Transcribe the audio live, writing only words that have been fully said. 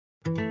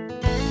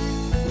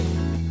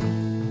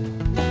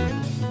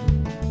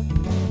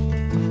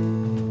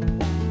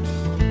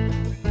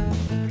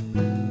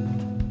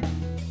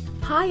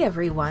Hi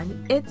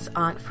everyone, it's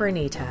Aunt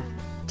Fernita.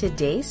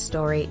 Today's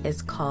story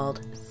is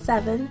called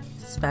 7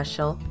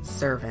 Special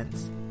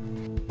Servants.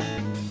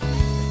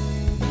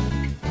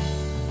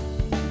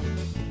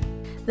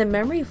 The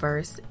memory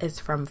verse is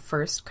from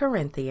 1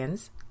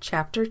 Corinthians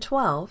chapter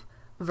 12,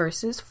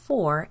 verses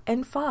 4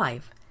 and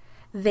 5.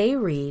 They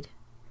read,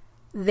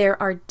 "There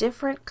are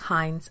different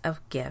kinds of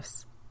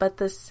gifts, but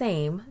the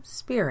same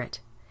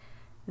Spirit.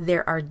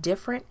 There are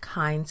different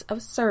kinds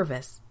of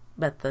service,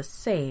 but the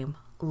same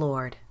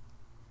Lord."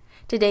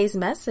 Today's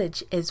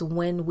message is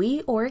when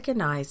we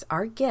organize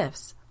our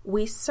gifts,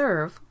 we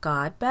serve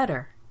God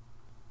better.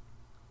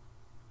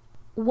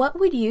 What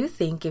would you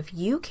think if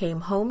you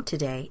came home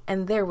today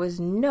and there was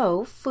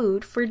no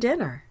food for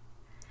dinner?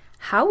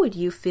 How would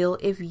you feel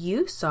if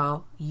you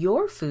saw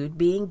your food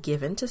being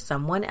given to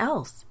someone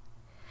else?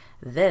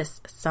 This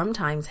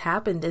sometimes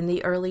happened in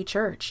the early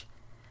church.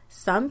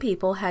 Some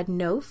people had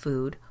no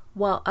food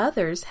while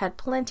others had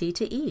plenty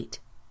to eat.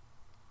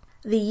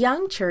 The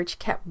young church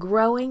kept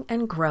growing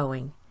and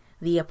growing.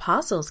 The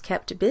apostles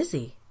kept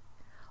busy.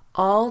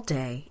 All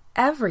day,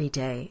 every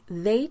day,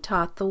 they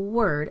taught the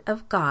Word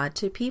of God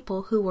to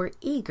people who were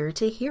eager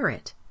to hear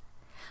it.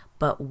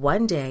 But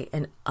one day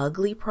an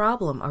ugly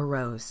problem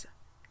arose.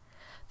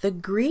 The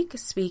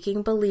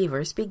Greek-speaking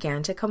believers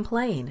began to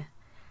complain.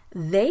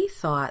 They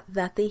thought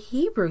that the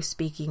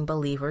Hebrew-speaking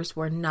believers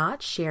were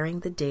not sharing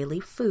the daily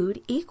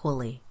food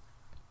equally.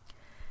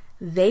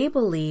 They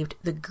believed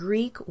the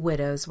Greek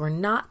widows were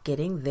not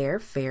getting their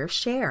fair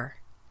share.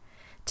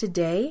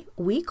 Today,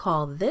 we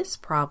call this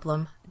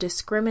problem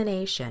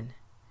discrimination.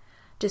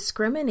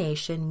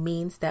 Discrimination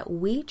means that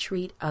we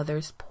treat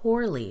others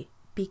poorly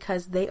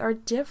because they are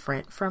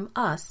different from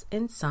us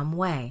in some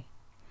way.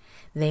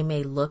 They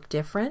may look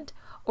different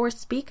or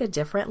speak a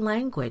different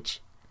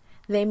language.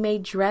 They may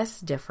dress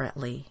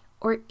differently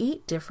or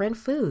eat different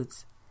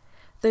foods.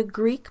 The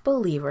Greek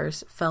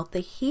believers felt the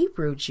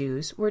Hebrew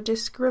Jews were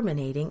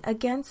discriminating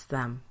against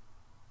them.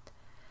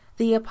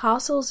 The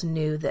apostles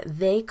knew that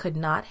they could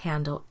not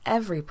handle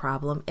every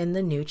problem in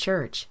the new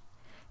church,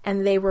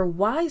 and they were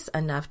wise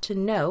enough to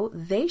know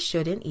they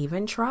shouldn't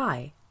even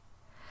try.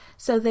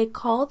 So they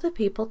called the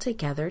people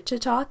together to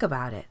talk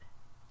about it.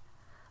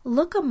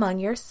 "Look among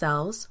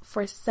yourselves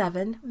for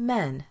 7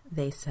 men,"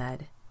 they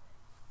said.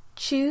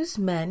 "Choose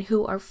men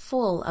who are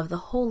full of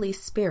the Holy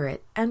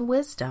Spirit and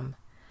wisdom.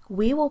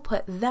 We will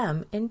put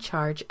them in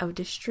charge of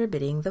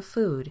distributing the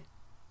food."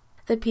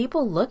 The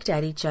people looked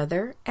at each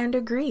other and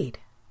agreed.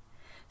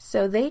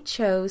 So they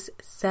chose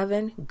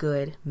 7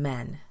 good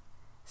men: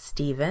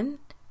 Stephen,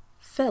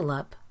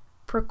 Philip,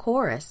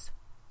 Prochorus,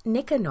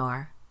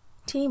 Nicanor,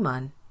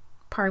 Timon,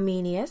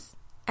 Parmenius,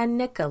 and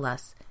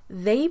Nicholas.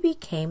 They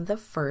became the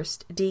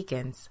first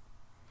deacons.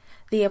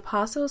 The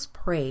apostles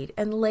prayed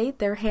and laid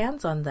their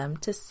hands on them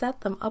to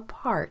set them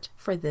apart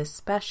for this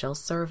special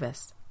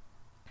service.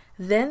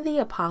 Then the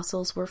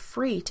apostles were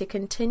free to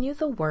continue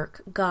the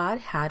work God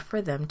had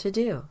for them to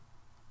do.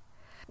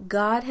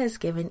 God has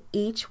given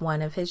each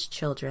one of His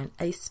children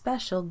a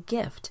special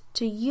gift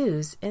to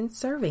use in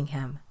serving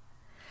Him.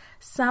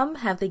 Some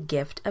have the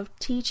gift of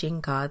teaching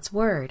God's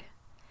Word.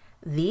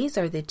 These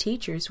are the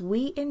teachers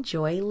we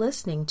enjoy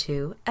listening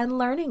to and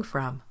learning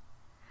from.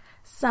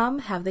 Some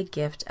have the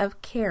gift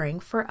of caring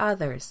for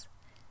others.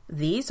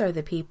 These are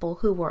the people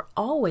who were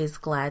always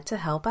glad to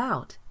help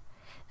out.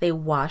 They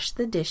wash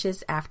the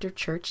dishes after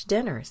church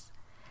dinners.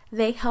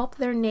 They help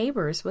their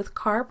neighbors with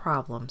car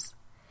problems.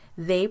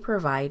 They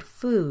provide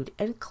food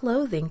and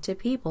clothing to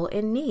people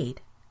in need.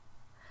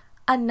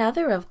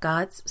 Another of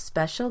God's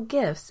special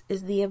gifts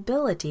is the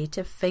ability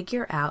to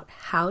figure out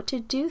how to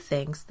do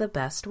things the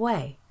best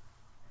way.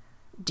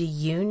 Do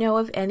you know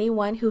of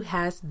anyone who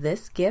has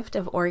this gift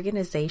of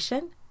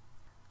organization?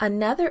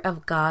 Another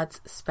of God's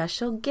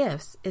special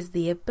gifts is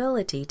the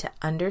ability to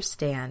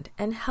understand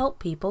and help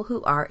people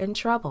who are in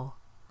trouble.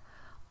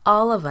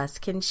 All of us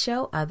can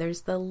show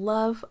others the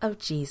love of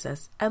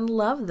Jesus and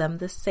love them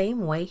the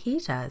same way He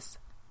does.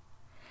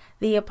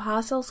 The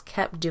apostles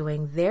kept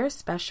doing their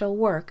special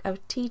work of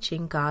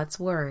teaching God's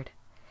Word,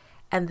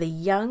 and the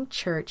young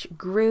church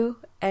grew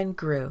and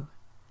grew.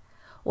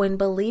 When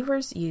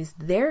believers use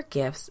their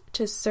gifts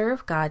to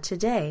serve God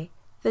today,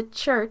 the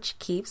church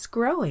keeps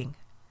growing.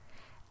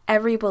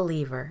 Every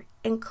believer,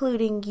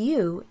 including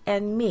you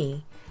and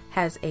me,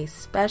 has a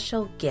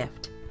special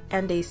gift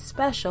and a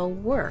special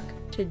work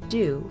to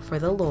do for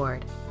the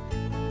Lord.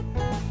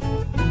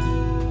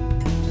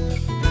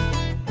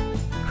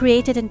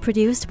 Created and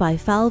produced by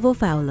Falvo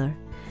Fowler.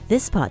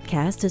 This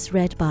podcast is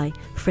read by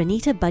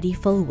Frenita Buddy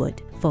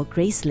Fullwood for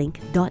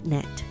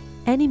Gracelink.net.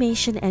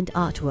 Animation and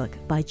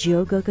artwork by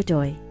Diogo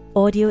Godoy.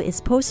 Audio is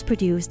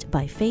post-produced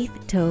by Faith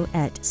Toe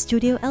at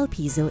Studio El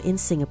Piso in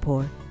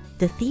Singapore.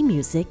 The theme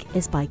music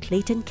is by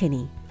Clayton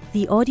Kinney.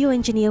 The audio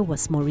engineer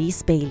was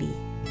Maurice Bailey.